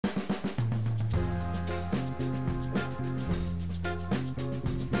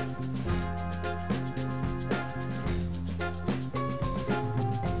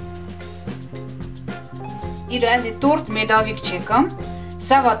این رو از تورت مداویک چکم.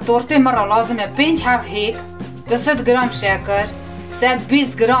 سوا تورت مرا لازمه 5 هاف هیک، 200 گرم شکر،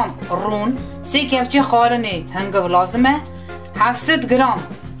 120 گرم رون، 3 کفچه خارنه هنگو لازمه، 700 گرم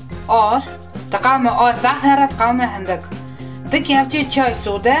آر، تقام آر زعف هرد قام هندک، 2 کفچه چای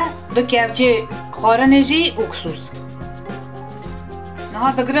سوده، 2 کفچه خارنه جی اکسوس.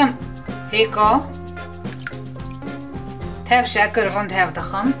 نها دگرم هیکا تف شکر رند هف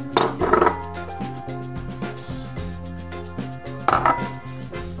دخم.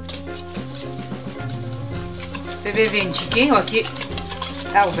 ببین چیکی وکی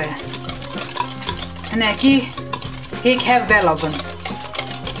او به هنکی هیک هف بلابن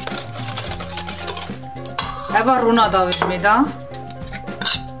اول رونا داوش میدا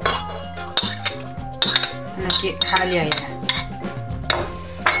هنکی حالیه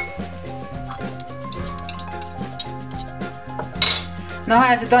نه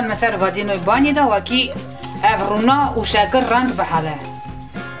از دان مثل وادینوی بانی دا وکی اف رونا و شکر رند به حاله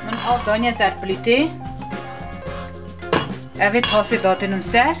من آف دانیه سر پلیته اوید حاسی داتنم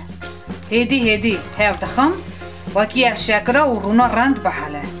سر هیدی هف دخم وکی اف شکر و رونا رند به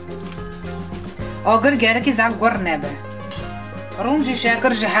حاله آگر گره که زب گر نبه رون جی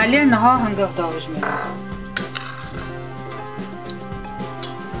شکر جی حاله نها هنگف داوش میده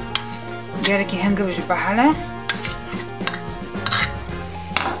گره که هنگف جی به حاله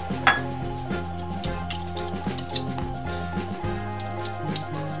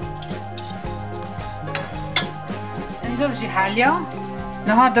جی حالیا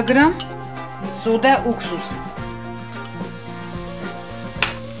نها دگرم سودا اکسوس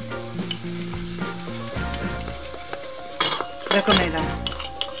دکو میدم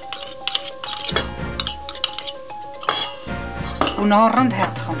و نها رند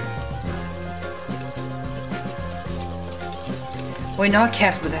هفتخم و اینها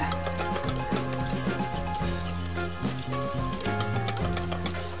کف بده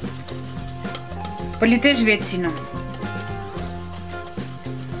پلیتش وید سینم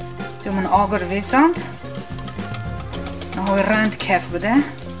من آگر ویساند نهوی رند کف بده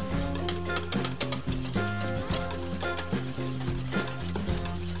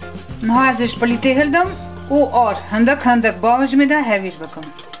نه ازش پلیته هلدم او آر هندک باوش میده هویش بکن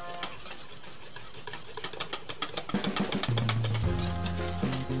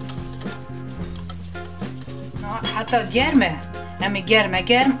نه حتی گرمه همی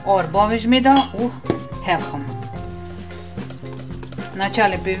گرم آر باوش میده او هفخم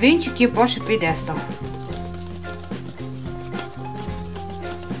Вначале пивенчики, больше пидеста.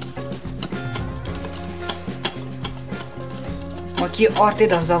 Оки орти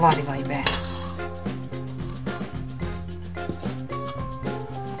да заваривай бе.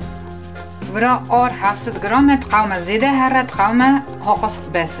 Вра ор 700 граммет قوم زیده هرد قوم حقص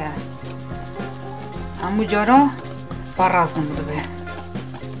بسه. همو جارا پراز نموده به.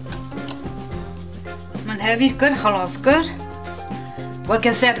 من هاوی کر خلاص کر.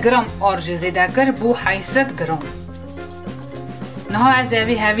 وكا 100 جرام أرج زيدا كر بو 800 جرام نها از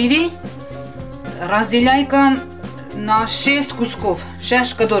هاویری راز دیلایکم نا 6 کوسکوف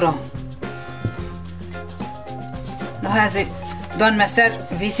 6 کدورا نها از دان مسر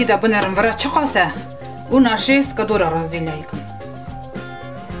ویسی دا بنرم ورا چقاسه او نا 6 کدورا راز دیلایکم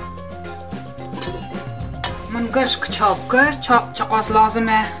من گرش کچاب کر چقاس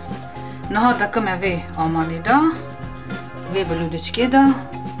لازمه نها دکم اوی آمانی دا وی بلودچکی دا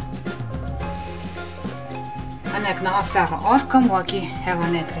انک نها سر آرکم واکی هوا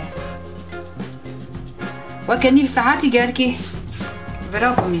نگره وکه نیف ساعتی گر که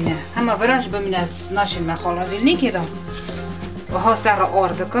ورا بمینه همه وراش بمینه ناشین من خالازیل نیکی دا و ها سر آر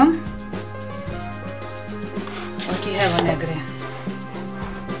دکم واکی هوا نگره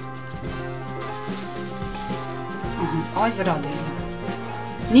آی ورا دیم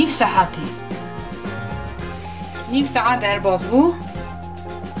نیف ساعتی نیم ساعت در باز بو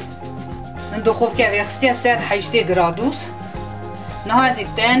من دخوف که ویخستی 180 گرادوس نه از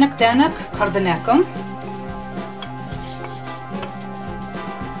تانک کردنکم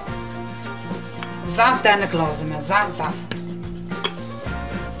زعف تانک لازمه زعف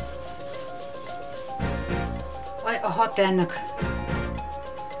وای آها تانک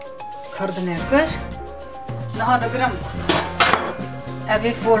کردنکر نه دگرم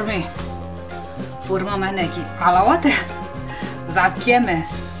اوی فرما منکی علاوه زعف کمه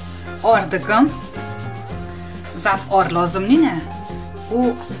آر دکم زعف آر لازم نینه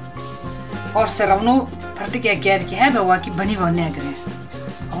او آر سراونو پرتیکه گر که هبه واکی بنی و نگره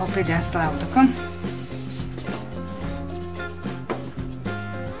آه پی دستا او دکم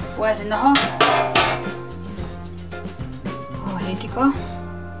و از اینها هیتی که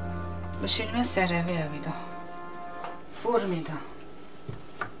بشیلمه سر اوی اویده فرمیدم.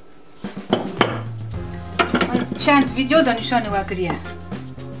 چند ویدیو دانشانی وگریه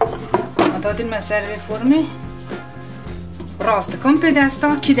دادیم من سر فرمی راست کن به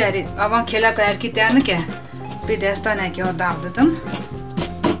دستا کی داری اوان کلا که هرکی درنه که به دستا نکی ها داغ دادم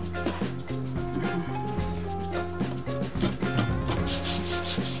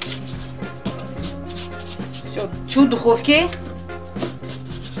چون دخوفکی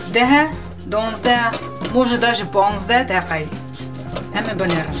 10 12 може даже 15 دقیقه همه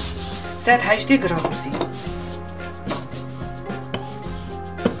بنرم 180 градуси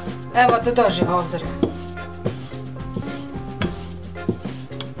evo da dođe hazır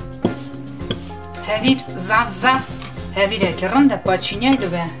Havir zaf havir ekran da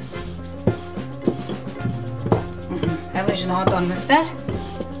paçinyaydı be evo jinadan mesela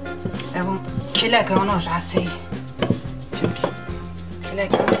evo kelek onu jasi çünkü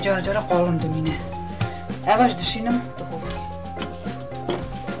kelek onu cara qalındım yine evo düşünüm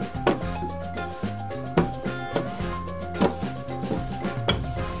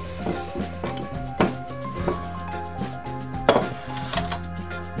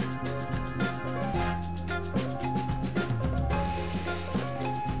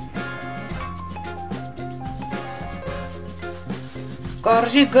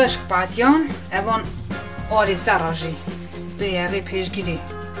Qarjı qışq patyan, evan arisa rajı. Beyavi peşgiri.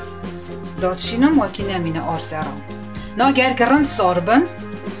 Datşinam vaki nemine arsaram. Na gergeran sarbın.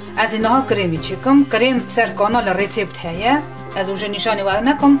 Az inaha kremi çekim. Krem ser kanal resept heye. Az uca nişani var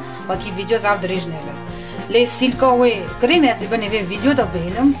nekim. Vaki video zav drej neve. Le silka ve krem az ben ve video da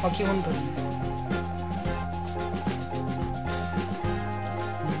behelim. Vaki hun behelim.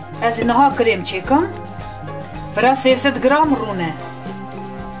 Az inaha krem çekim. Vra 300 gram rune.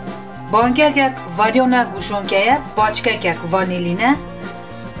 Banka variona guşonkaya, paçka vaniline,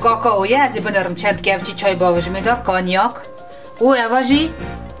 kakaoya az benerim çend kevçi çay bavajme da kanyak. O evaji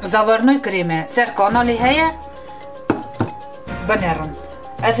zavarnoy kreme ser kanali heye benerim.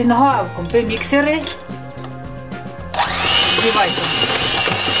 Az inha avkum pe miksere divaydım.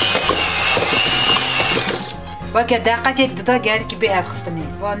 Baka dakika dida gel ki be evxistine.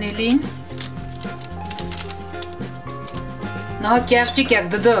 Vanilin. Naha kevçi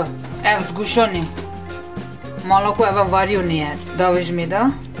kek dida. Ev zgushoni Malako eva varioni yer Davajme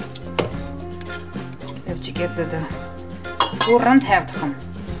da Ev çikek dede U rand hevdkham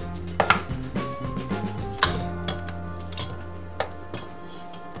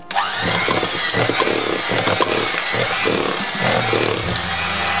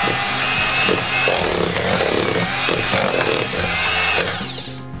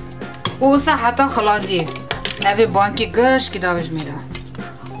U sa hata khalazi Evi banki gısh ki davajme da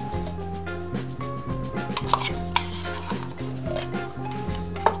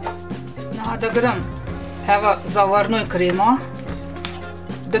Gram eva zavarnoy krema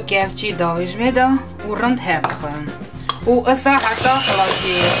do kevçi davajme da u rand hevdkham u asa hata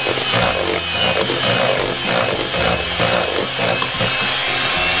khalazi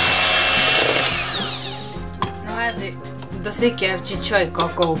Nazi dase kevçi çay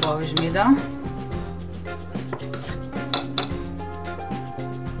kakao bavajme da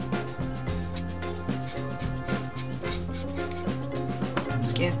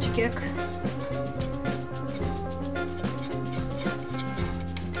kevçi kek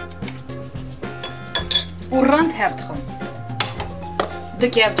Уранд хевдхам.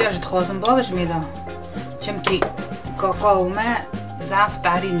 Декевчаш дхозм баваш меда. Чемки какао ме заф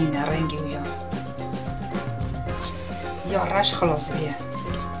тарини на ренги уя. Я раш خلاص бия.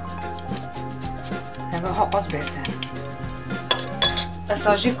 Ева хақас бесе.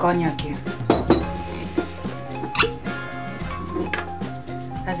 Асажи коньяки.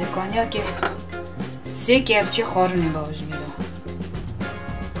 Ази коньяки се кевчи хорни баваш меда.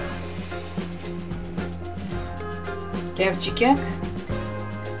 Kevçi kek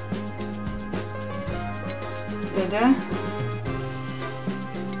Dede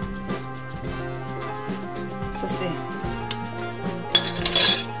Sasi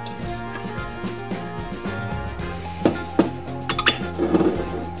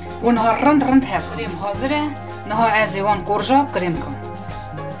Unha rand hep krem hazire Naha ezivan korja krem kam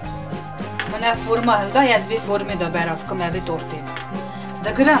Mana forma hilda yazvi formi da beraf kam evi torti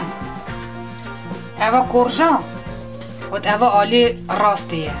Da gram Eva korja Ot eva ali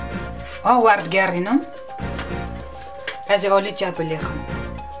rastiye. Ward gerrinum. Ez ali çapelixim.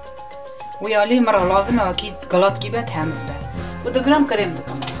 Uy ali mara lazım akid galat gibi temiz be. Bu da gram krem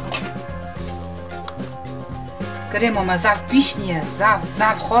dikam. Krem ama zaf pişniye,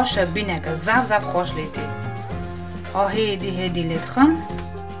 zaf xoş binek, zaf xoş leti. Hedi letxim.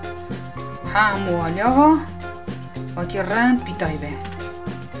 Hamu aliava. وکی رند پیتای به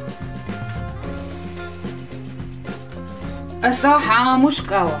اصلا هموش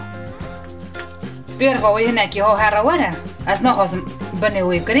قوا بیرواوی هنکی ها هر وره از نخواستم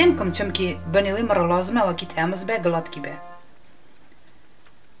بنوی کریم کم چم که بنوی مرا لازمه وکی تمز به گلات کی به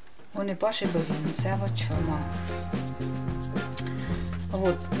اونی باشه ببینیم سوا چما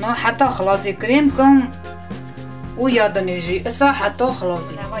نه حتی خلاصی کریم کم او یاد نیجی اصلا حتی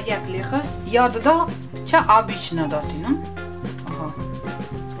خلاصی اما یک لیخست یاد دا چه آبیش نداتی نه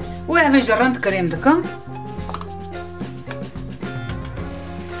او اوه جرند کریم دکم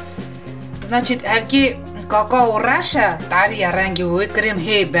значит هرکی какао раша тари رنگی وی کریم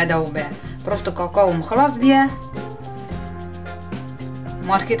هی بداو به просто какао خلاص بیه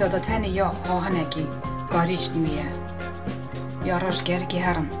مارکت داده تنی یا هنکی کاریش نمیه یا راش گر کی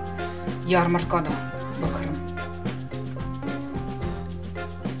هرم یار مرکادا بکرم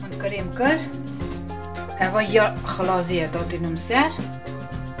من کریم کر اوا یا خلاصیه دادینم سر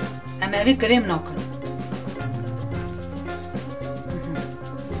اما وی کریم نکنم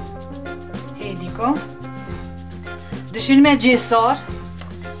هیدیکا دشینمه جی سار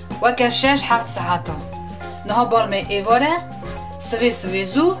وکه 6-7 ساعتا نها بالمه ایواره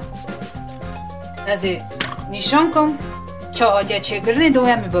سویزو از نیشان کم چه چگرنی دو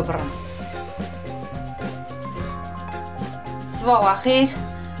همی ببرم سوا و خیر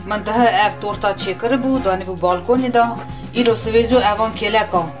من ده اف تورتا چکر بو دانی بو بالکونی دا ای رو سویزو اوان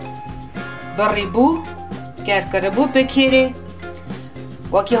کلکا بری بو کرکر بو بکیره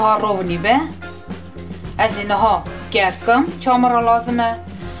وکی ها روونی به از اینها کرکم چامرا لازمه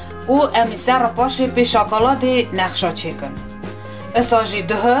او امی سر پاشه به شکلات نقشا چکن استاجی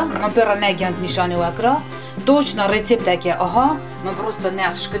ده من پر نگند نشانی وکرا دوچ نا ریسیپت که آها من پروست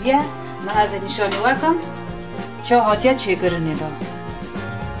نقش کریه نه از نشانی وکم چه هاتیا چکرنی دا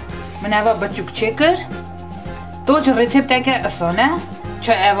من اوا بچوک چکر دوچ ریسیپت که اسانه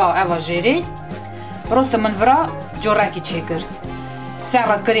چه اوا جیری پروست من ورا جورکی چکر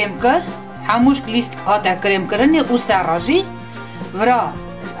سر کریم کر هموش لیست آتا کریم کرنی او سراجی ورا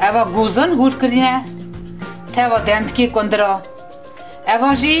اوا گوزن هور کرنه توا دند کی کندرا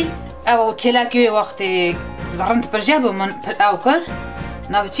اوا جی اوا کلاکی وقتی زرنت پرجاب من او کر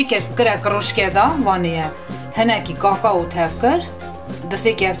ناوچی که کرا کروش کدا وانیه هنکی کاکاو تاف کر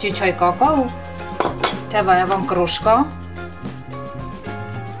دستی که افچی چای کاکاو توا اوان کروشکا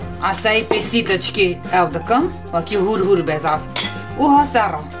اسای پیسی دچکی او دکم وکی هور بزاف او ها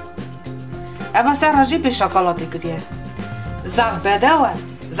سرا اوا سرا جی به شکلاتی کریه زاف بداوه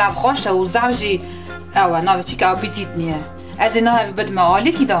زاف خوشه و زاف جی اوه ناوچی که او پیتیت نیه از اینا همی بدم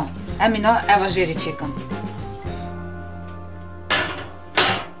آلی کی دا امینا اوا جیری چکم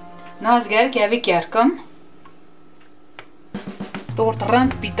نازگر که اوی کرکم تورت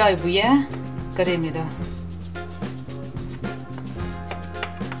رند پیتای بویه کریمی دا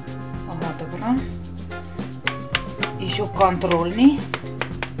آها دبرم ایشو کنترول نی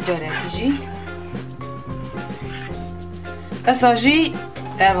جارکی جی اسا جی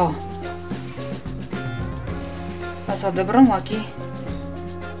اوا اسا دبرم واکی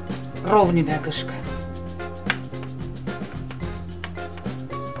روونی بگشک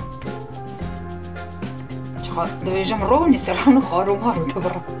چقدر دویجم روونی سرانو خارو مارو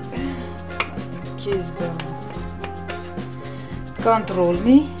دبرم کیز برم کنترول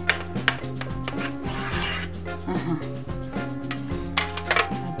می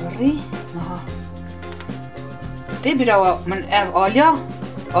نها تی بیرا من اف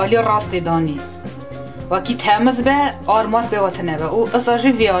آلیا راستی دانی وکی تمز به آرمار به وطنه به او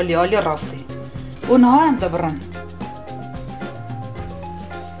اساجی وی آلیا راستی اونها هم دبرن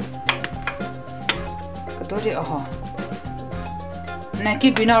کدوری آها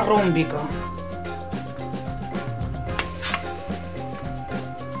نکی بینا روم بیگا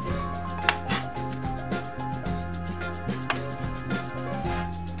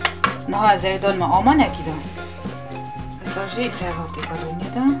نها زیدان ما آما نکیدم اساجی تغاتی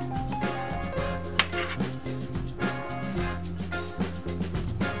برونیدم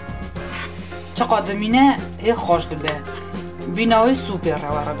چقدر مینه ای خوش دبه بیناوی سوپر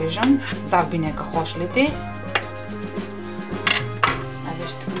رو را بیجم زر بینه که خوش لیتی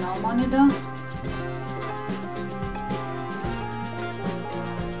اوشت که نامانی دا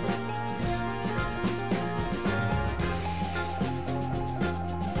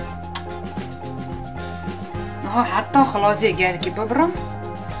نها حتی خلاصی گرکی ببرم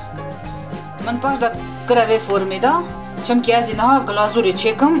من پاش دا کروی فرمی دا چم که از اینها گلازوری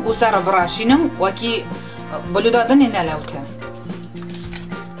چکم و سر براشینم وکی بلودادنی نلوته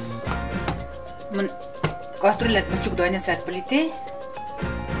من کاسترولت بچوک داینه سر پلیتی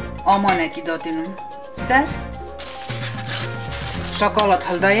آمانه کی دادینم سر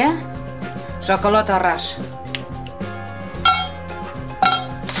شکلات هلدایه شکلات رش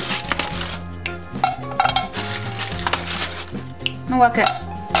ну вака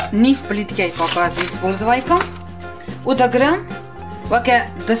ниф плиткей покази использовайкам удаграм вака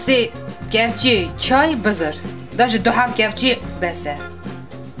дасе кевчи чай базар даже до хав кевчи бесе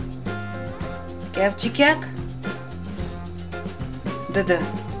кевчи кек деде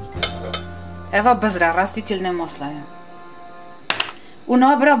эва базра растительное масло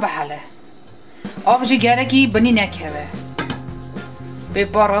ونابرا بحاله آبجی گرکی بنی نکهوه به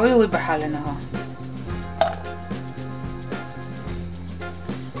باراوی وی بحاله نها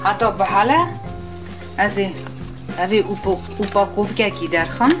حتی بحاله از اوی اوپا کوفکه کی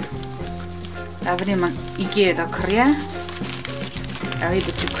درخم اوی من ایگه دا کریه اوی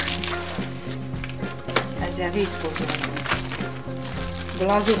بچوک از اوی اسپوزه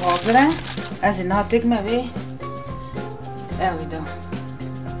گلازور حاضره از ناتگمه وی اوی دا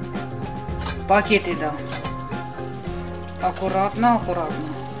پاکیتی دا аккуратно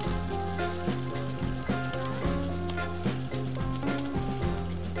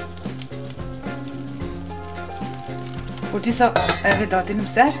Urtisa evi datinum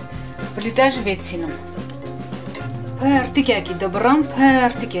ser plitej vetsinum pertikeki dobram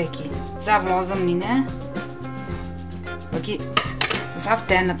pertikeki zav lazım nine baki zav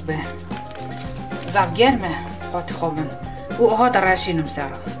tenik be zav germe pati khobin u oha da rashinum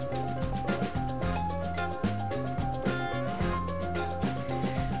ser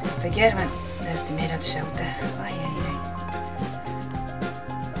گرمن دستی میرد شوده آی آی آی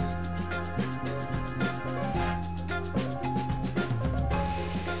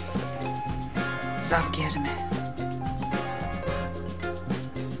زاف گرمه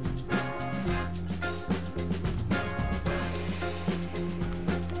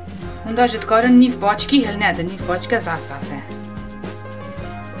اون داشت کار نیف باچکی هل نده نیف باچکه زاف زافه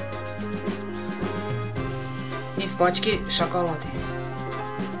نیف باچکی شکلاتی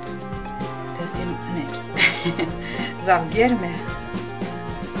زاف گرمه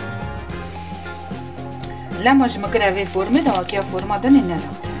لماش مکر اوی فرمه دا که فرما دا نینه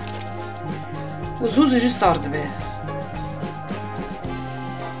لابده و زود جو سارد به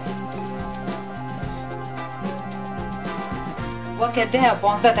وکه ده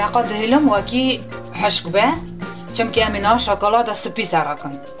 15 دقیقه دهیلم وکی حشک به چم که امینا شکلات سپی سرا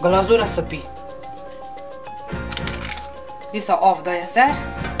کن گلازور سپی دیسا آف دای سر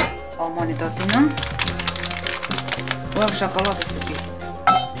آمانی داتینم و شکلات سپی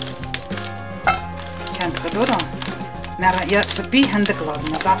چند کدورم مرا یا سپی هندک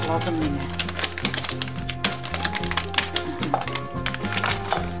لازم زعف لازم نینه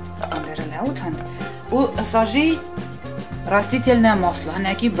اندر لعوت هند و ساجی растительное масло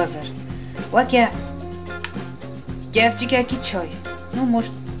هناكي بزر وكا كيفчи كاكي чай ну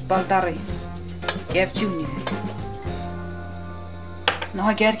может полторы كيفчи у меня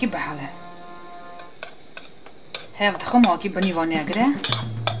но герки бахале هفت خماكي بني وانيغره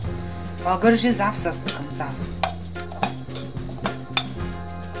واغرجي زاف سستكم زاف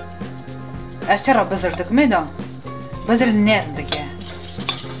اشترى بزرتك ميدا بزر النار دكه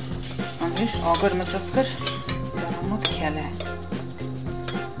انش اگر مسستكر سلامت كله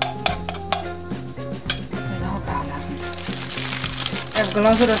انا بالا اف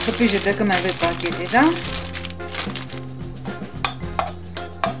غلازور سپیج دکم اوی پاکیتی دا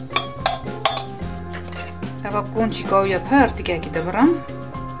اوا کنچیکاویا پرتیکه کی دبرم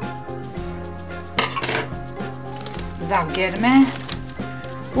زاف گرمه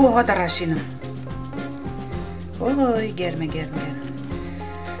او ها درشینم اوی گرمه گرمه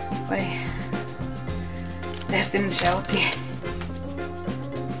وای دستم نشاوتی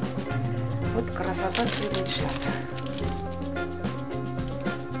вот красота получает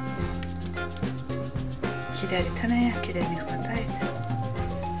кидали тане кидали не хватает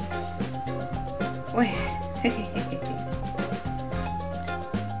ой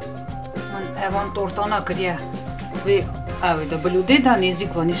من اوان تورتانا کریا و اوی دا بلوده دا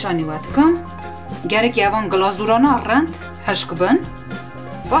نزدیک و نشانی واتکم گره که اوان گلازورانا رند هشک بن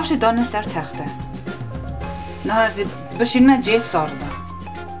باشه دانه سر تخته نه از بشین من جه سارده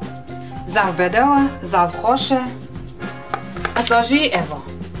زاف بده و زاف خوشه اساجی ایوا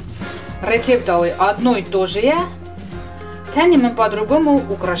رецепт داوی одно и то же я тени мы по-другому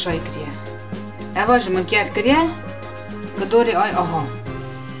украшай крия ایوا же мы кер крия который ай ага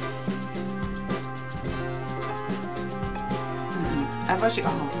ایوا же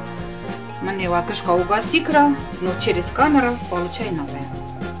ага мне вакышка угости кра но через камеру получай новое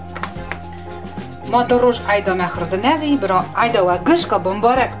ما دروش АЙДА ХДРНАВИ برا АЙДА و گشکا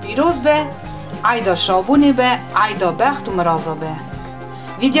بمبارک پیروزبه АЙДА ШАБУНЕБА АЙДА БАХТ و МRAZABA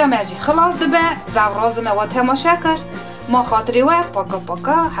ویدیو مجی خلاص دبه زورازمه و تماشا کر ما خاطری و پاکا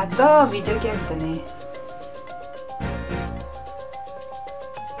پاکا حتی ویدیو که دنه